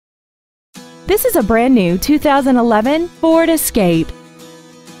This is a brand new 2011 Ford Escape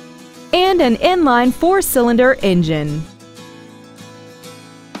and an inline 4-cylinder engine.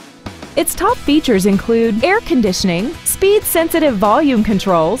 Its top features include air conditioning, speed-sensitive volume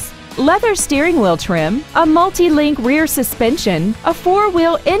controls, leather steering wheel trim, a multi-link rear suspension, a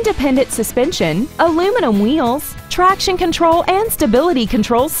 4-wheel independent suspension, aluminum wheels, traction control and stability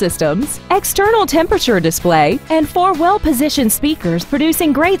control systems, external temperature display, and 4 well-positioned speakers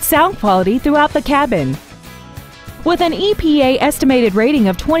producing great sound quality throughout the cabin. With an EPA estimated rating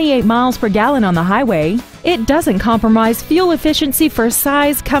of 28 miles per gallon on the highway, it doesn't compromise fuel efficiency for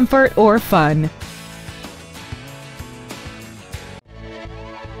size, comfort, or fun.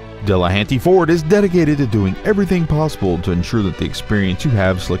 Delehanty Ford is dedicated to doing everything possible to ensure that the experience you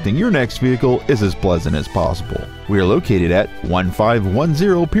have selecting your next vehicle is as pleasant as possible. We are located at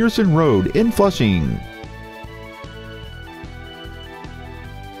 1510 Pierson Road in Flushing.